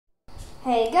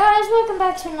Hey guys, welcome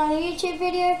back to another YouTube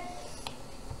video.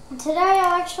 Today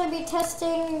I'll actually be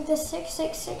testing the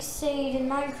 666 seed in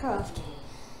Minecraft.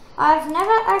 I've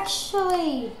never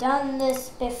actually done this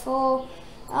before.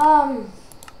 I've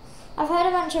heard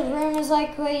a bunch of rumors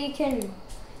like where you can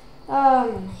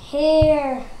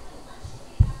hear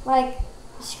like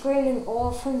screaming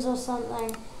orphans or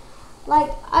something.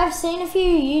 Like I've seen a few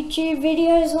YouTube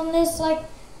videos on this, like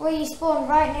where you spawn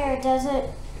right near a desert.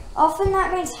 Often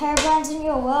that means hairbands in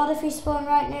your world if you spawn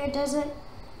right near a desert,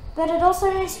 but it also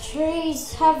means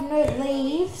trees have no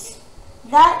leaves.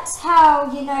 That's how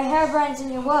you know hairbands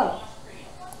in your world.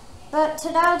 But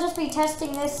today I'll just be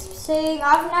testing this, seeing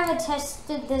I've never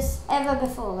tested this ever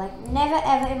before, like never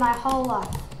ever in my whole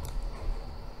life.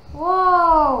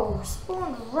 Whoa,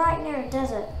 spawned right near a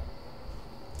desert.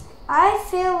 I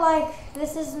feel like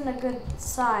this isn't a good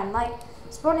sign, like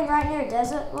spawning right near a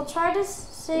desert. We'll try to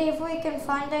see if we can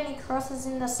find any crosses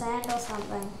in the sand or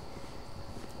something.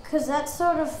 Because that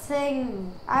sort of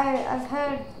thing, I've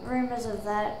heard rumors of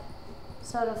that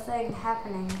sort of thing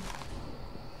happening.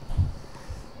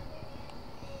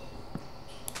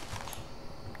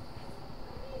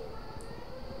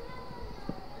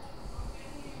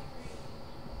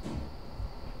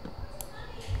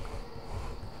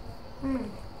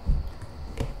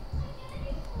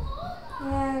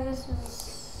 Yeah, this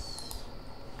is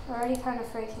already kind of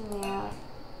freaking me out.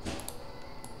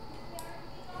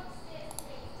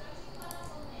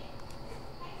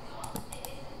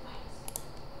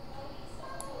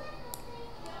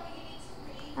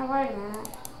 Oh, wait a minute.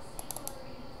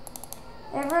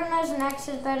 Everyone knows an axe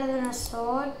is better than a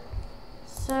sword,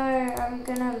 so I'm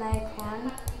gonna make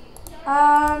one.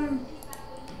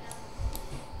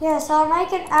 Yeah, so I'll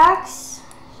make an axe,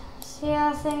 see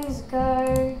how things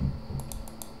go.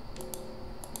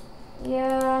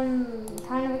 Yeah, I'm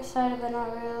kind of excited, but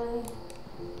not really.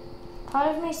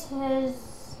 Part of me says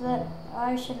that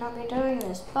I should not be doing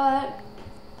this, but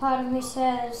part of me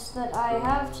says that I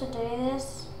have to do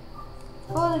this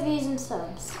for the views and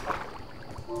subs.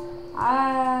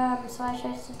 So I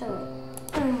chose to do it.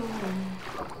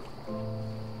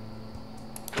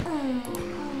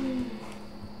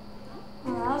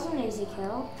 Oh, that was an easy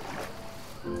kill.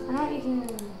 I know you can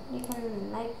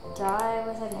make dye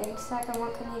with an egg sack, and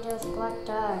what can you do with black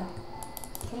dye?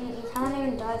 You can't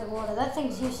even dye the water. That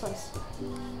thing's useless.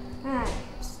 Alright.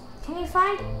 Can you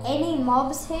find any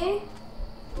mobs here?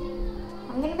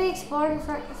 I'm gonna be exploring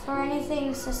for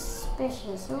anything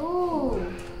suspicious.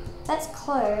 Ooh, that's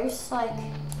close. Like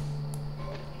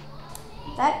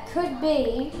that could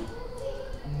be.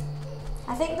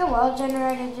 I think the world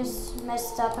generator just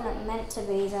messed up and it meant to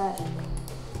be that.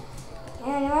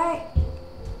 Anyway,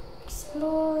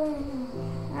 explore.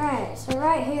 Alright, so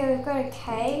right here we've got a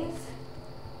cave.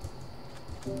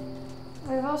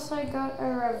 We've also got a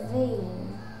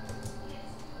ravine.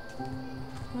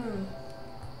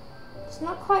 It's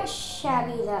not quite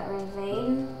shabby, that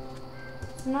ravine.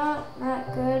 It's not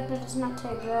that good, but it's not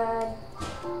too bad.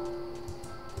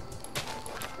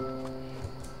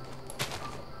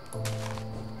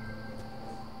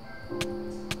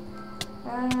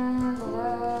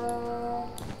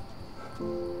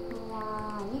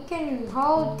 Wow, you can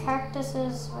hold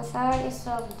cactuses without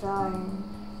yourself dying.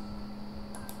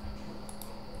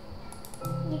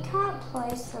 You can't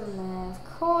place them there. Of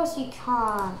course you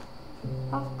can't.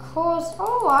 Of course.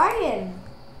 Oh, iron.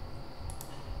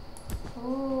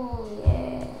 Oh,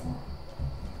 yeah.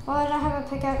 Well, I don't have a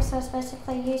pickaxe, so it's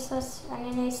basically useless. And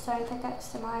you need a stone pickaxe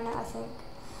to mine it, I think.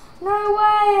 No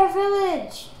way, a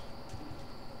village.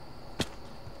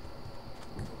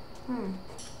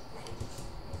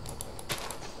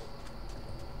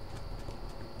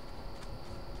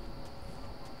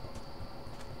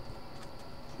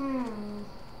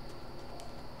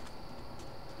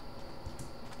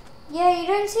 Yeah, you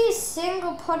don't see a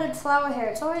single potted flower here.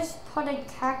 It's always potted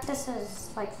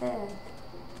cactuses like there.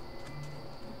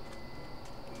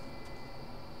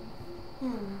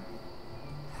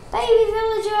 Baby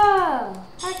villager!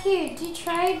 How cute. Do you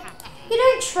trade? You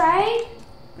don't trade?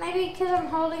 Maybe because I'm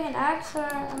holding an axe, or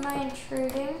am I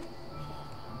intruding?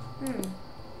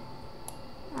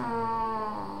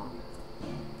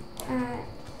 Alright.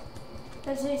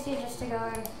 It's easy just to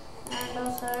go. And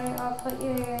also, I'll put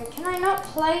you. Can I not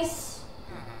place?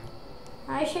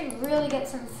 I should really get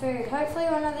some food. Hopefully,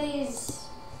 one of these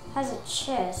has a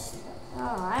chest.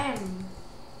 Oh,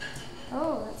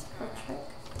 Oh, that's a good trick.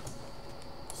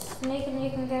 Sneaking, you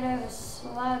can get over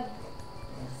slab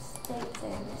steak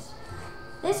things.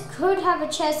 This could have a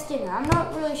chest in it. I'm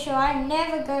not really sure. I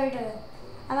never go to.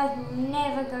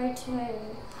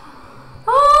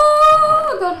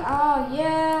 Oh, God. Oh,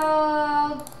 yeah.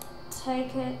 I'll take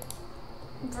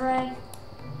bread.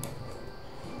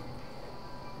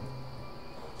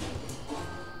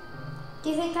 Do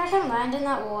you think I can land in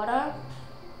that water?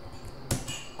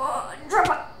 Oh,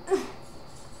 drop it!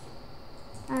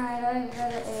 Alright, I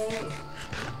gotta eat.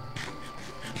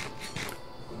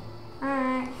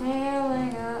 Alright,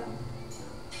 healing up.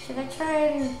 Should I try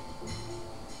and...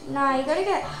 No, you gotta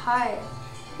get high.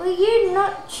 Will you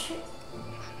not...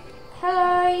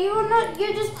 Hello, you are not...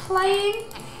 You're just playing?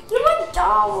 You are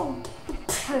dull.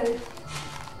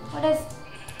 What if...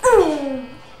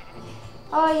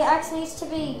 Oh, your axe needs to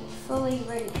be fully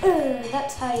ready.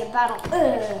 That's how you battle.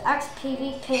 Axe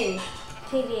PvP.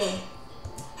 PvE.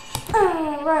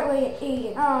 Right where you're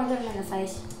eating. Oh, I got him in the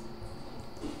face.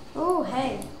 Oh,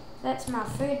 hey. That's my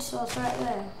food source right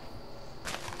there.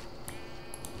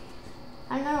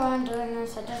 I know I'm doing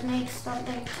this. I just need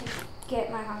something to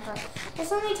get my hunger.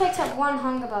 This only takes up 1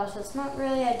 hunger bar, so it's not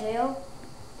really ideal.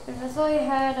 But if that's all you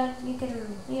had,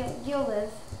 you'll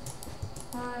live.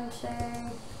 1, 2...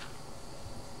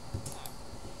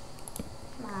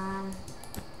 Come on.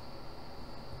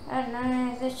 I don't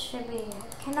know, this should be...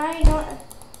 Can I not...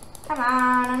 Come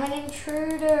on, I'm an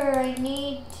intruder. I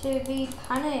need to be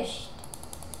punished.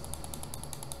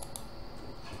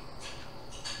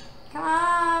 Come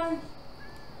on.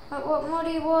 What more do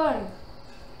you want?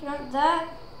 Do you want that?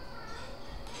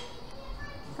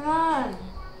 Come on.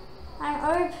 I'm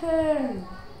open.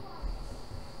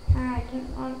 I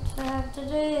didn't want to have to do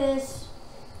this.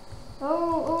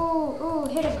 Oh,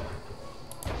 hit him.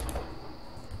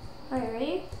 Wait,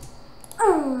 ready?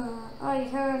 Oh, you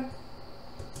can't.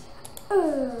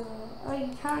 Oh, you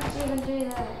can't even do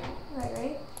that. Wait,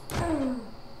 ready?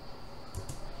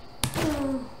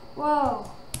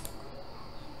 Whoa.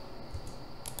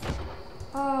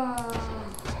 Oh,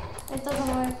 it doesn't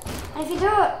work. And if you do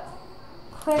it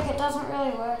quick, it doesn't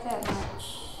really work that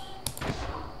much.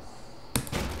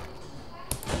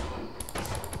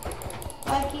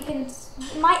 Like you can,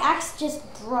 my axe just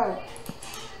broke.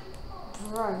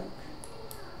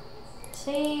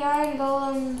 See, iron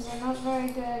golems are not very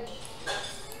good.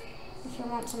 If you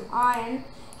want some iron.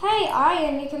 Hey,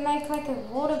 iron, you can make like a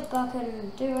water bucket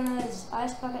and do one of those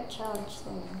ice bucket challenge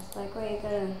things. Like where you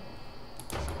gotta,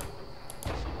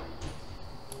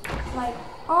 like,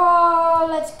 oh,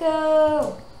 let's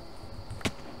go.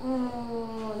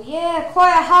 Oh, yeah,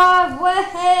 quite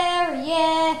hardware,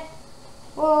 yeah.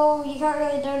 Well, you can't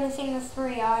really do anything with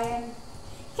 3 iron.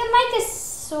 You can make a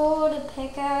sword, a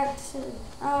pickaxe.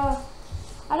 Oh,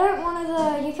 I don't want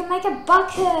to. You can make a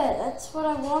bucket. That's what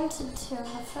I wanted to in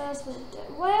the first.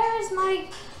 Where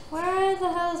the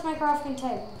hell is my crafting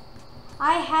table?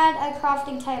 I had a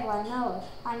crafting table. I know it.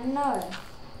 I know.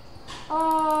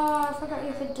 Oh, I forgot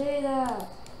you could do that.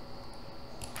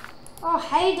 Oh,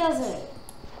 hay does it.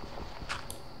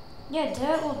 Yeah,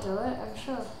 dirt will do it, I'm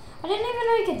sure. I didn't even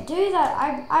know you could do that.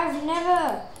 I've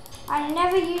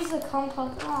never used the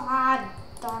compost. Oh,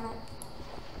 darn it.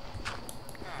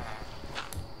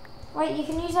 Wait, you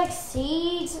can use like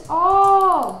seeds?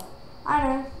 Oh, I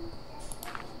know.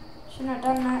 Shouldn't have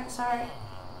done that, sorry.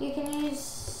 You can use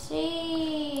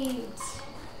seeds.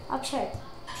 I'll check.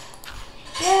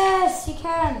 Yes, you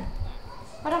can.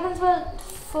 What happens when it's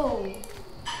full?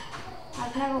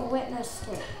 I've never witnessed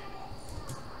it.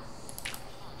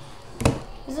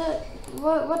 Is it,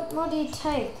 what do you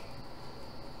take?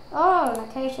 Oh, an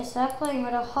acacia sapling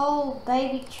with a whole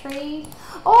baby tree.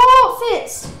 Oh, it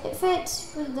fits! It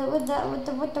fits with the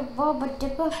Bobba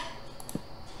Dipper.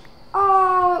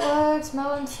 Oh, it works.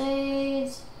 Melon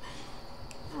seeds.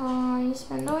 Oh, you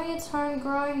spend all your time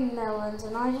growing melons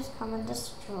and I just come and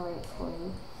destroy it for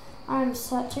you. I'm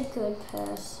such a good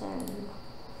person.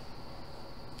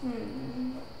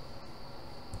 Can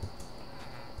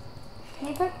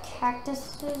you put cacti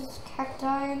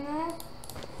in there?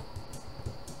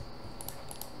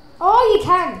 Oh, you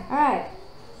can. All right.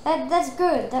 That's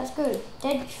good. That's good.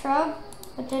 Dead shrub,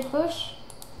 a dead bush.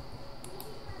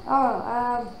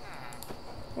 Oh,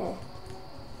 yeah.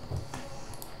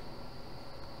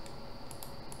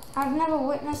 I've never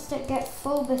witnessed it get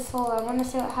full before. I want to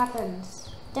see what happens.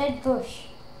 Dead bush.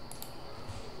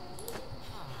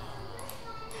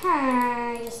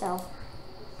 Ha, yourself.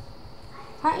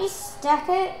 Can't you stack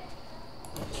it?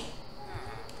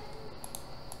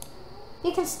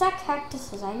 You can stack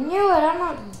cactuses. I knew it. I'm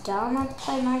not dumb. I've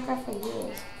played Minecraft for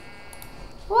years.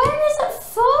 When is it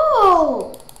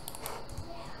full?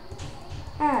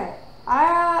 Alright.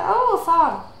 Oh,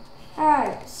 farm.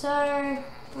 Alright, so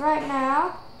right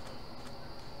now.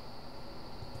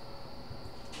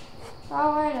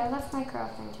 Oh wait, I left my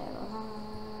crafting table.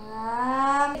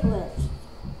 Lift.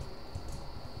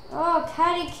 Oh,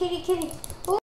 kitty.